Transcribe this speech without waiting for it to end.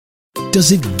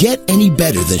Does it get any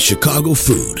better than Chicago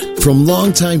food? From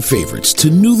longtime favorites to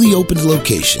newly opened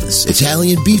locations,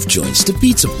 Italian beef joints to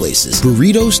pizza places,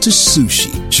 burritos to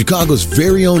sushi, Chicago's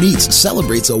very own Eats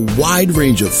celebrates a wide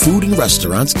range of food and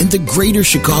restaurants in the greater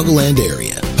Chicagoland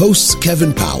area. Hosts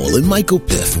Kevin Powell and Michael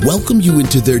Piff welcome you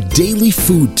into their daily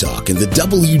food talk in the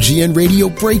WGN Radio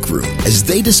Break Room as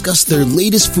they discuss their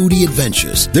latest foodie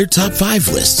adventures, their top 5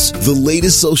 lists, the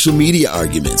latest social media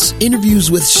arguments, interviews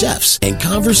with chefs, and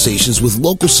conversations with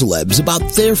local celebs about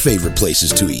their favorite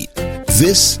places to eat.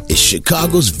 This is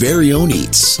Chicago's very own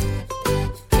Eats.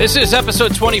 This is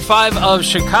episode 25 of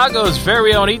Chicago's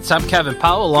very own Eats. I'm Kevin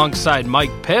Powell alongside Mike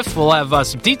Piff. We'll have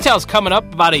some details coming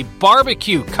up about a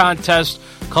barbecue contest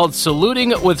called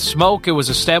Saluting with Smoke. It was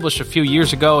established a few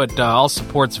years ago. It all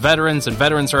supports veterans, and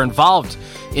veterans are involved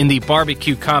in the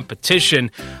barbecue competition.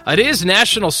 It is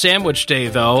National Sandwich Day,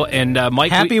 though, and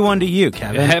Mike... Happy one to you,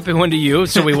 Kevin. Happy one to you.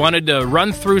 So we wanted to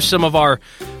run through some of our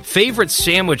favorite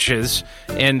sandwiches,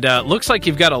 and looks like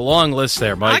you've got a long list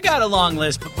there, Mike. I got a long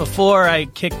list, but before I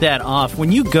kick that off,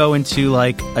 when you go into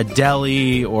like a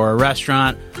deli or a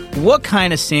restaurant, what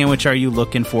kind of sandwich are you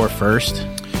looking for first?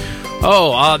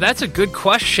 Oh, that's a good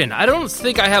question. I don't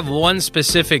think I have one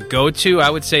specific go-to.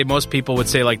 I would say most people would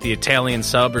say like the Italian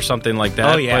sub or something like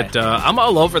that. Oh, yeah. But I'm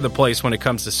all over the place when it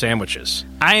comes to sandwiches.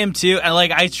 I am too.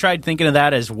 I tried thinking of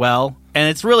that as well, and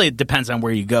it really depends on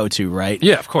where you go to, right?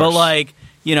 Yeah, of course. But like,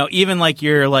 you know, even like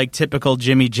your like typical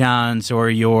Jimmy John's or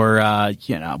your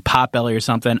Potbelly or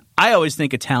something, I always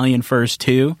think Italian first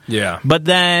too. Yeah. But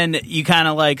then you kind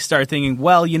of like start thinking,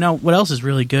 well, you know, what else is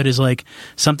really good is like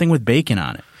something with bacon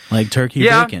on it. Like turkey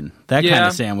bacon, that kind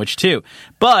of sandwich too.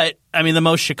 But, I mean, the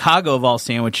most Chicago of all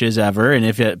sandwiches ever, and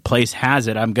if a place has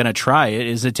it, I'm going to try it,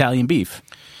 is Italian beef.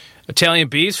 Italian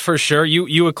beef, for sure.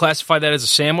 You would classify that as a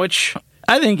sandwich?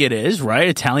 I think it is, right?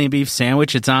 Italian beef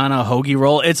sandwich. It's on a hoagie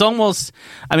roll. It's almost,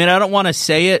 I mean, I don't want to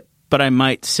say it, but I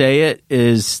might say it,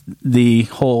 is the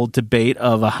whole debate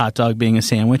of a hot dog being a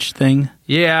sandwich thing.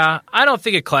 Yeah, I don't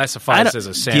think it classifies as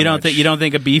a sandwich. You don't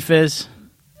think a beef is?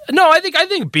 No, I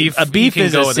think beef. A beef can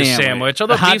is go a with a sandwich.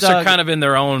 Although beefs are kind of in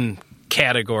their own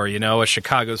category, you know, a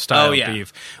Chicago style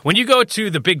beef. When you go to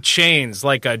the big chains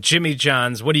like Jimmy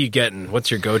John's, what are you getting?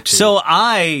 What's your go-to? So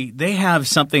they have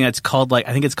something that's called I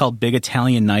think it's called Big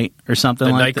Italian Night or something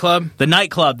the like that. Nightclub? The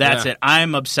nightclub, that's it.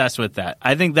 I'm obsessed with that.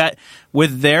 I think that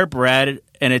with their bread,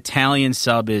 an Italian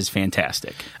sub is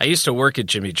fantastic. I used to work at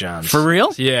Jimmy John's. For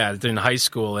real? Yeah, in high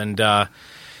school, and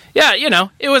yeah, you know,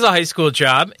 it was a high school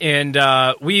job, and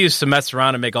we used to mess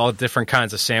around and make all different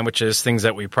kinds of sandwiches, things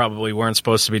that we probably weren't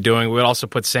supposed to be doing. We would also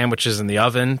put sandwiches in the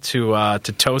oven to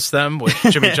toast them, which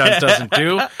Jimmy John's doesn't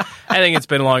do. I think it's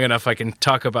been long enough I can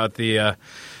talk about the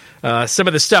some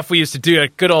of the stuff we used to do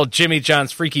at good old Jimmy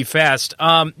John's Freaky Fast.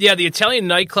 Yeah, the Italian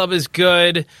nightclub is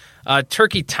good.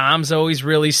 Turkey Tom's always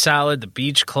really solid. The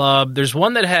Beach Club. There's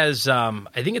one that has, I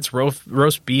think it's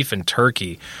roast beef and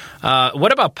turkey.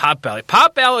 What about Potbelly?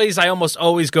 Potbellies, I almost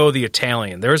always go the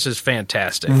Italian. Theirs is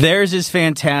fantastic. Theirs is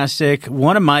fantastic.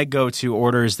 One of my go-to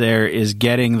orders there is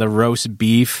getting the roast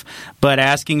beef, but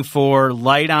asking for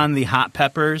light on the hot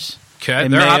peppers. Okay,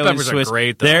 their hot peppers are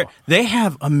great, though. They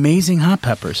have amazing hot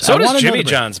peppers. So does Jimmy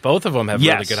John's. Both of them have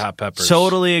really good hot peppers.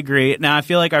 Totally agree. Now, I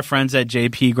feel like our friends at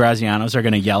JP Graziano's are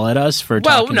going to yell at us for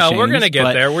talking chains. We're going to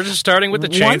get there. We're just starting with the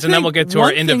chains, and then we'll get to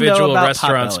our individual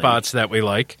restaurant spots that we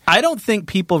like. I don't think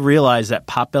people realize that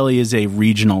Potbelly is a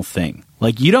regional thing.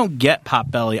 Like, you don't get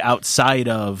Potbelly outside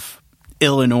of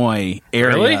Illinois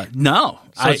area. Really? No.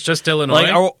 So it's just Illinois?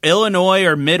 Like, or Illinois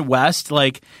or Midwest,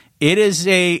 like...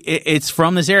 It's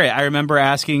from this area. I remember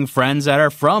asking friends that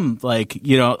are from, like,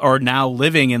 you know, or now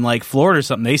living in, like, Florida or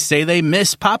something. They say they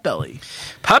miss Potbelly.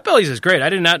 Potbelly's is great. I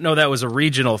did not know that was a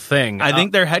regional thing. I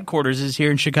think their headquarters is here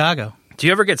in Chicago. Do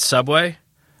you ever get Subway?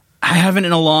 I haven't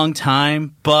in a long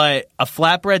time, but a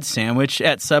flatbread sandwich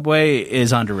at Subway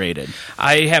is underrated.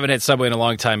 I haven't had Subway in a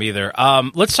long time either.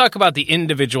 Let's talk about the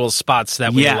individual spots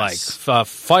that we like.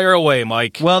 Fire away,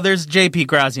 Mike. Well, there's JP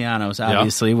Graziano's,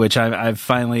 obviously, which I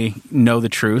finally know the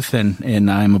truth, and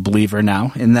I'm a believer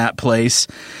now in that place.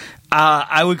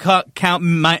 I would count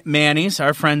Manny's,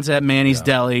 our friends at Manny's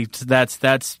Deli.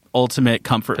 That's ultimate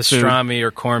comfort Pastrami food.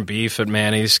 Or corned beef at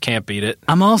Manny's. Can't beat it.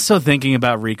 I'm also thinking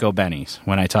about Rico Benny's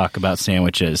when I talk about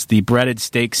sandwiches. The breaded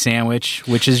steak sandwich,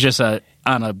 which is just on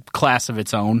a class of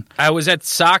its own. I was at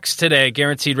Sox today,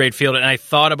 Guaranteed Rate Field, and I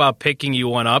thought about picking you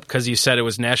one up because you said it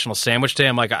was National Sandwich Day.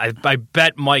 I'm like, I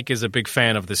bet Mike is a big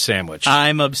fan of the sandwich.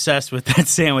 I'm obsessed with that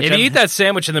sandwich. If you eat that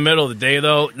sandwich in the middle of the day,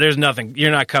 though, there's nothing.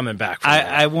 You're not coming back from that.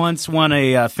 I once won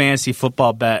a fantasy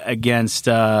football bet against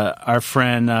our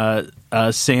friend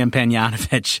Sam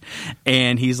Panyanovich,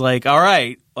 and he's like, all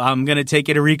right, I'm going to take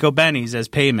you to Rico Benny's as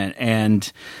payment.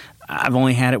 And I've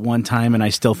only had it one time, and I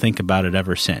still think about it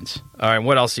ever since. All right,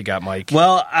 what else you got, Mike?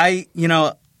 Well,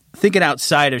 thinking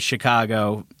outside of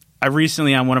Chicago, I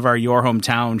recently, on one of our Your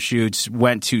Hometown shoots,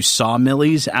 went to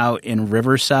Sawmillies out in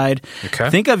Riverside.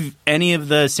 Okay. Think of any of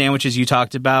the sandwiches you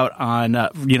talked about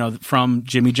on, from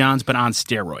Jimmy John's, but on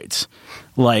steroids.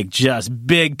 Like just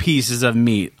big pieces of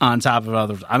meat on top of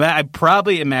others. I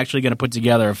probably am actually going to put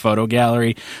together a photo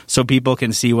gallery so people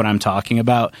can see what I'm talking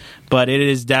about. But it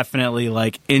is definitely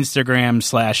like Instagram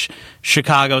 /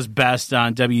 Chicago's best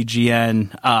on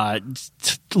WGN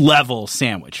level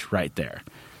sandwich right there.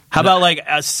 How about like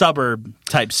a suburb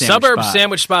type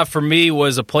sandwich spot for me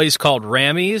was a place called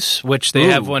Rammy's, which they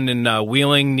have one in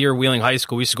Wheeling, near Wheeling High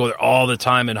School. We used to go there all the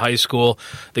time in high school.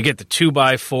 They get the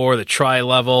 2x4, the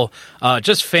tri-level,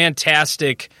 just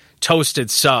fantastic toasted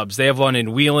subs. They have one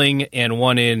in Wheeling and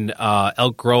one in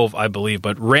Elk Grove, I believe.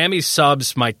 But Rammy's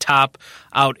subs, my top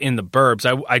out in the burbs.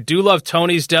 I do love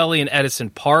Tony's Deli in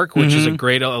Edison Park, which is a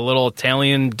great a little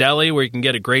Italian deli where you can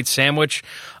get a great sandwich.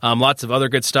 Lots of other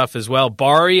good stuff as well.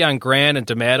 Bari on Grand and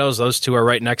D'Amato's, those two are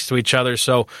right next to each other.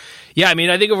 So, yeah, I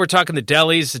mean, I think if we're talking the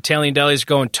delis, Italian delis,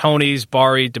 going Tony's,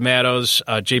 Bari, D'Amato's,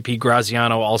 JP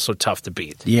Graziano, also tough to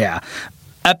beat. Yeah.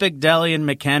 Epic Deli in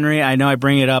McHenry. I know I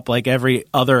bring it up like every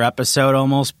other episode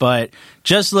almost, but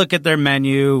just look at their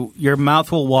menu. Your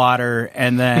mouth will water,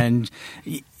 and then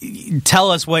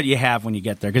tell us what you have when you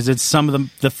get there, because it's some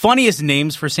of the funniest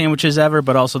names for sandwiches ever,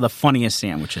 but also the funniest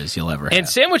sandwiches you'll ever have. And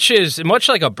sandwiches, much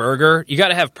like a burger, you got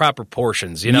to have proper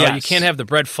portions. You know, You can't have the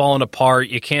bread falling apart.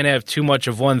 You can't have too much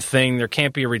of one thing. There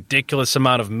can't be a ridiculous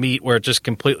amount of meat where it just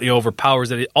completely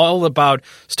overpowers it. It's all about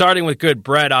starting with good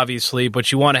bread, obviously,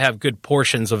 but you want to have good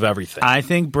portions of everything. I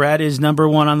think bread is number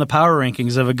one on the power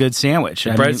rankings of a good sandwich.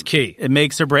 Bread's key. It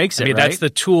makes or breaks it, right? That's the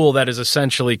tool that is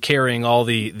essentially carrying all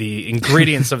the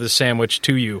ingredients of the sandwich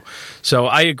to you. So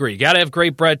I agree. You got to have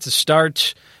great bread to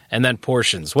start, and then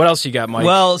portions. What else you got, Mike?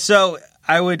 Well, so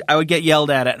I would get yelled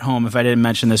at home if I didn't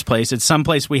mention this place. It's some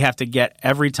place we have to get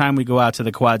every time we go out to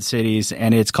the Quad Cities,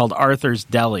 and it's called Arthur's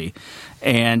Deli.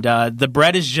 And the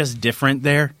bread is just different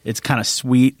there. It's kind of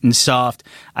sweet and soft.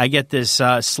 I get this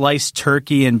sliced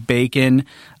turkey and bacon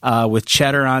with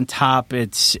cheddar on top.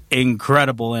 It's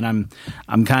incredible, and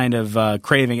I'm kind of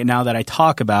craving it now that I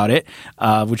talk about it,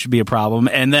 which would be a problem.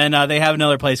 And then they have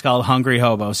another place called Hungry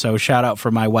Hobo. So shout out for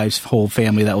my wife's whole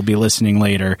family that will be listening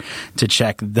later to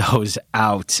check those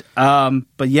out.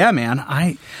 But yeah,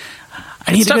 man,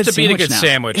 it's tough to beat a good now.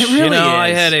 sandwich. It really is. I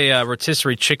had a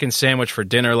rotisserie chicken sandwich for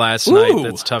dinner last night.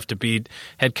 That's tough to beat.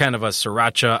 Had kind of a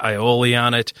sriracha aioli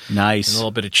on it. Nice. And a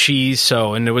little bit of cheese.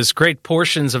 And it was great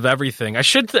portions of everything. I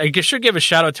should give a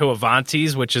shout out to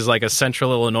Avanti's, which is like a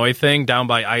Central Illinois thing down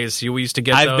by ISU. We used to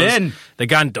get those. I've been. The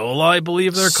gondola, I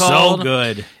believe they're called. So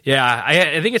good. Yeah,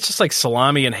 I think it's just like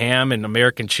salami and ham and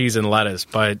American cheese and lettuce.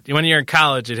 But when you're in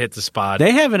college, it hits the spot.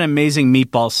 They have an amazing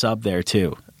meatball sub there,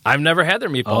 too. I've never had their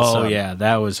meatball sub. Oh, yeah,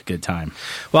 that was a good time.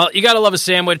 Well, you got to love a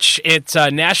sandwich. It's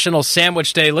National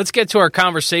Sandwich Day. Let's get to our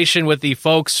conversation with the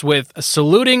folks with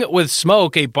Saluting with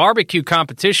Smoke, a barbecue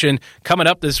competition coming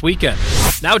up this weekend.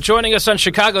 Now joining us on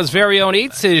Chicago's very own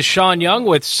Eats is Sean Young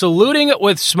with Saluting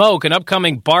with Smoke, an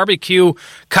upcoming barbecue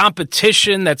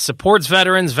competition that supports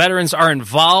veterans. Veterans are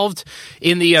involved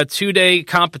in the 2-day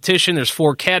competition. There's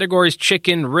 4 categories: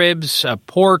 chicken, ribs,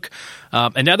 pork,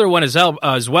 another one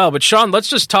as well. But Sean, let's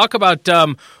just talk about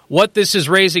what this is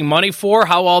raising money for,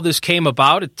 how all this came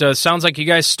about. It sounds like you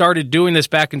guys started doing this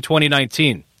back in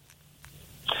 2019.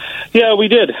 Yeah, we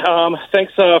did.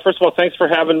 Thanks. First of all, thanks for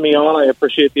having me on. I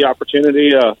appreciate the opportunity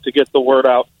to get the word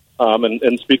out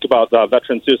and speak about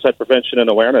veteran suicide prevention and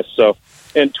awareness. So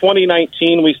in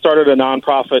 2019, we started a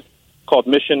nonprofit called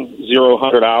Mission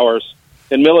 0-100 Hours.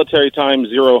 In military time,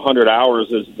 0-100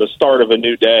 hours is the start of a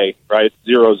new day, right?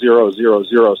 0, 0, 0,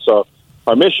 0. So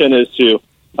our mission is to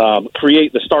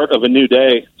create the start of a new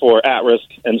day for at-risk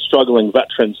and struggling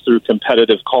veterans through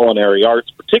competitive culinary arts,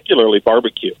 particularly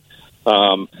barbecue.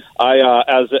 I,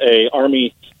 as a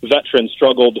Army veteran,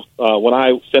 struggled when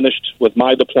I finished with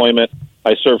my deployment.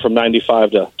 I served from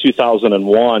 95 to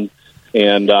 2001,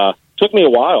 and took me a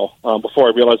while before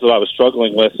I realized what I was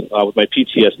struggling with my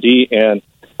PTSD, and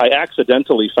I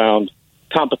accidentally found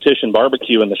competition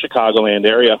barbecue in the Chicagoland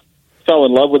area, fell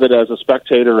in love with it as a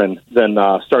spectator, and then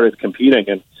started competing.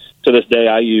 And to this day,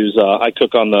 I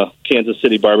cook on the Kansas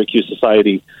City Barbecue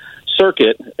Society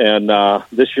circuit, and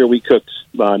this year we cooked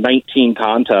 19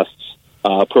 contests,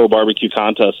 pro barbecue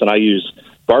contests, and I use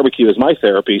barbecue as my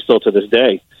therapy still to this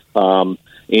day.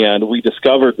 And we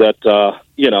discovered that,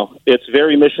 it's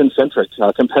very mission-centric.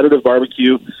 Competitive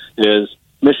barbecue is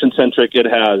mission-centric. It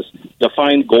has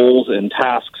defined goals and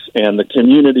tasks, and the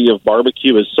community of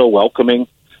barbecue is so welcoming.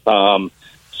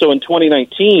 So in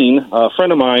 2019, a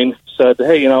friend of mine said,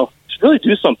 hey, you should really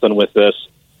do something with this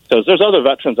because there's other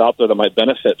veterans out there that might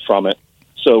benefit from it.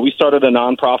 So we started a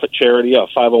nonprofit charity, a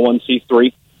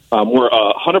 501c3. We're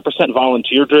 100%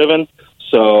 volunteer-driven,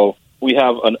 so we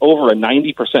have over a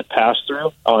 90%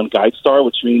 pass-through on GuideStar,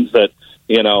 which means that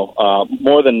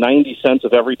more than 90 cents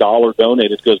of every dollar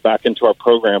donated goes back into our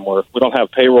program where we don't have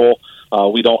payroll,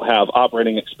 we don't have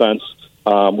operating expense.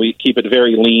 We keep it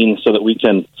very lean so that we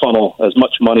can funnel as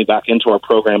much money back into our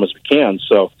program as we can.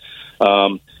 So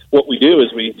what we do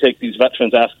is we take these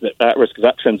veterans, at-risk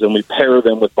veterans, and we pair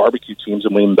them with barbecue teams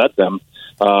and we embed them.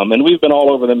 And we've been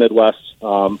all over the Midwest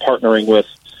partnering with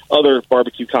other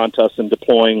barbecue contests and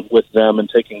deploying with them and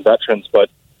taking veterans. But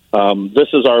this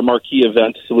is our marquee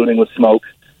event, Saluting with Smoke.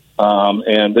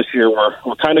 And this year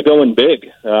we're kind of going big.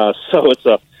 So it's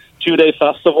a 2-day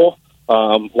festival,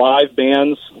 live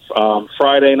bands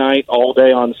Friday night, all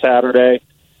day on Saturday,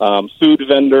 food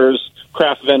vendors,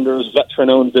 craft vendors,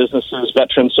 veteran-owned businesses,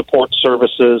 veteran support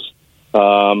services.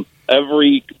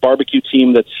 Every barbecue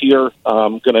team that's here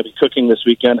going to be cooking this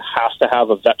weekend has to have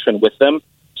a veteran with them.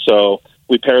 So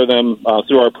we pair them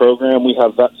through our program. We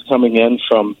have vets coming in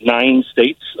from 9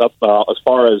 states up as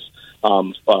far as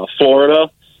Florida.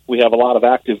 We have a lot of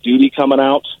active duty coming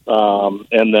out.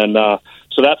 And then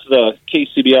so that's the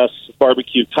KCBS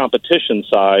barbecue competition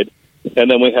side.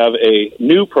 And then we have a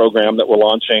new program that we're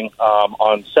launching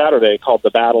on Saturday called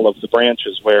the Battle of the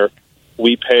Branches, where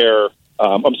we pair,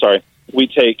 we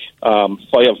take,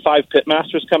 we have 5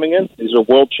 pitmasters coming in. These are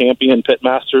world champion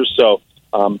pitmasters. So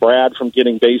Brad from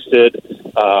Getting Basted,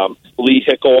 Lee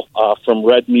Hickel from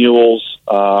Red Mules,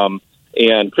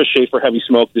 and Chris Schaefer, Heavy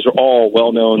Smoke. These are all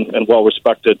well-known and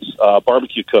well-respected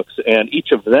barbecue cooks, and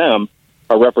each of them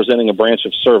are representing a branch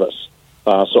of service.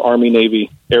 So Army,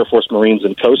 Navy, Air Force, Marines,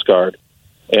 and Coast Guard.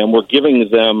 And we're giving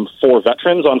them 4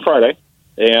 veterans on Friday,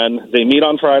 and they meet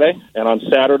on Friday, and on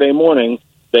Saturday morning,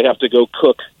 they have to go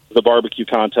cook the barbecue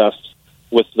contest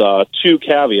with 2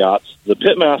 caveats. The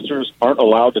pitmasters aren't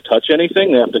allowed to touch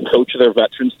anything. They have to coach their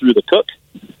veterans through the cook,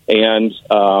 and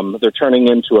they're turning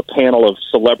into a panel of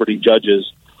celebrity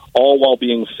judges, all while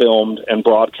being filmed and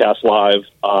broadcast live.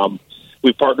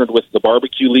 We've partnered with the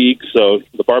Barbecue League, so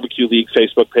the Barbecue League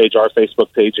Facebook page, our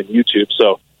Facebook page, and YouTube.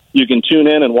 So you can tune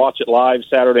in and watch it live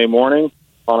Saturday morning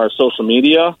on our social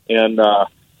media and,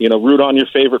 root on your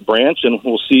favorite branch, and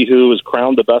we'll see who is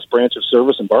crowned the best branch of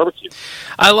service in barbecue.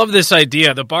 I love this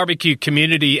idea. The barbecue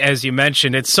community, as you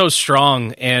mentioned, it's so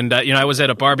strong. And, I was at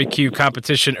a barbecue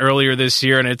competition earlier this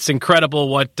year, and it's incredible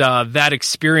what that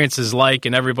experience is like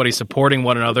and everybody supporting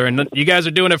one another. And you guys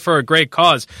are doing it for a great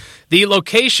cause. The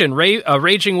location,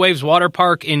 Raging Waves Water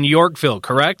Park in Yorkville,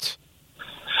 correct?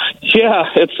 Yeah,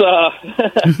 it's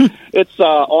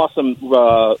awesome.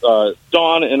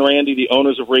 Dawn and Randy, the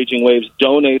owners of Raging Waves,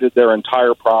 donated their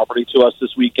entire property to us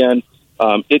this weekend.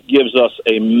 It gives us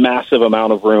a massive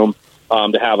amount of room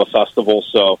to have a festival.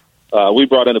 So we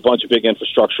brought in a bunch of big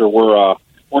infrastructure. We're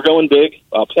going big,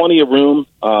 plenty of room.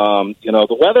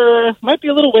 The weather might be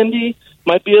a little windy,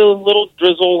 might be a little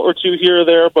drizzle or two here or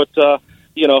there, but the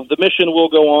mission will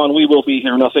go on. We will be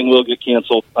here. Nothing will get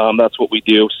canceled. That's what we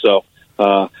do. So.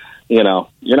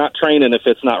 You're not training if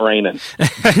it's not raining.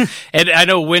 And I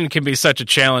know wind can be such a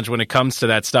challenge when it comes to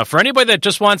that stuff. For anybody that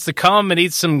just wants to come and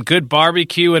eat some good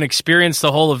barbecue and experience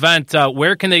the whole event,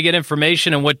 where can they get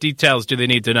information and what details do they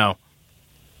need to know?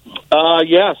 So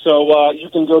you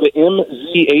can go to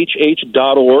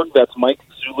mzhh.org. That's Mike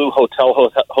Zulu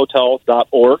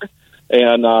Hotel.org.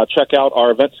 And check out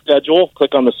our event schedule.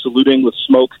 Click on the Saluting with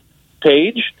Smoke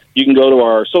page. You can go to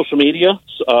our social media,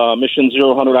 Mission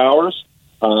 0 Hours,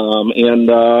 and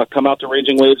come out to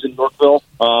Raging Waves in Yorkville,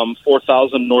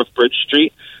 4000 North Bridge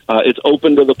Street. It's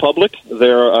open to the public.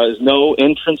 There is no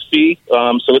entrance fee,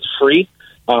 so it's free.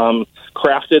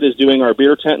 Crafted is doing our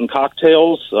beer tent and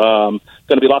cocktails. Going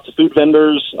to be lots of food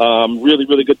vendors. Really,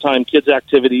 really good time. Kids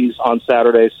activities on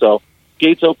Saturday. So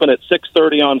gates open at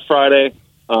 6:30 on Friday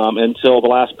until the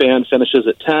last band finishes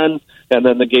at 10. And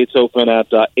then the gates open at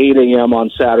 8 a.m.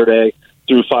 on Saturday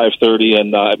through 5:30,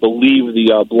 and I believe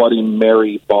the Bloody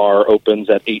Mary bar opens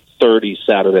at 8:30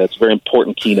 Saturday. It's a very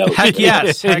important keynote. Heck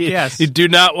yes. You do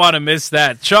not want to miss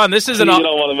that. Sean, this is you don't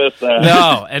want to miss that.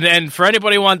 No, and for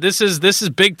anybody this is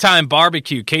big time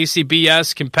barbecue,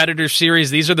 KCBS competitor series.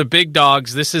 These are the big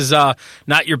dogs. This is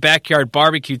not your backyard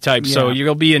barbecue type. Yeah. So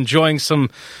you'll be enjoying some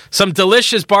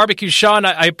delicious barbecue. Sean,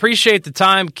 I appreciate the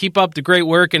time. Keep up the great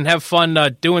work and have fun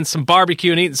doing some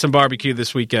barbecue and eating some barbecue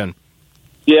this weekend.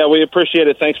 Yeah, we appreciate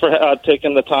it. Thanks for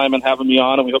taking the time and having me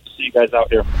on, and we hope to see you guys out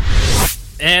here.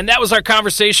 And that was our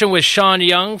conversation with Sean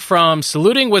Young from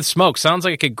Saluting with Smoke. Sounds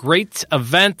like a great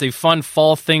event, a fun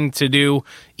fall thing to do,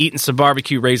 eating some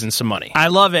barbecue, raising some money. I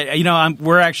love it.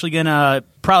 We're actually going to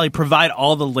probably provide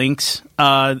all the links,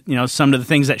 some of the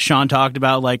things that Sean talked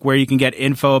about, like where you can get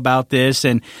info about this.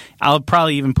 And I'll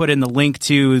probably even put in the link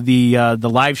to the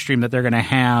live stream that they're going to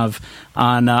have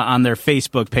on their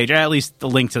Facebook page, or at least the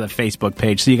link to the Facebook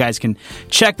page, so you guys can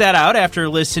check that out after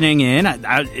listening in.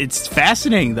 It's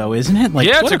fascinating, though, isn't it?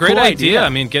 Yeah, it's a great idea. I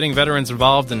mean, getting veterans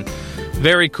involved and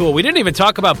very cool. We didn't even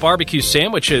talk about barbecue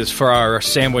sandwiches for our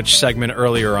sandwich segment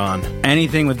earlier on.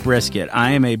 Anything with brisket.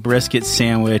 I am a brisket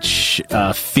sandwich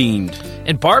fiend.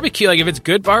 And barbecue, like if it's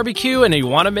good barbecue and you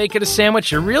want to make it a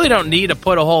sandwich, you really don't need to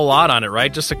put a whole lot on it,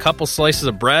 right? Just a couple slices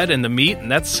of bread and the meat,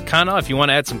 and that's kind of, if you want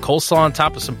to add some coleslaw on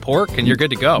top of some pork, and you're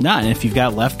good to go. No, and if you've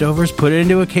got leftovers, put it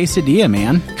into a quesadilla,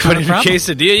 man. Put it in a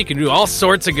quesadilla. You can do all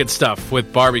sorts of good stuff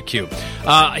with barbecue.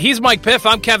 He's Mike Piff.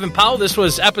 I'm Kevin Powell. This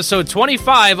was episode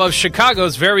 25 of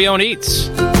Chicago's Very Own Eats.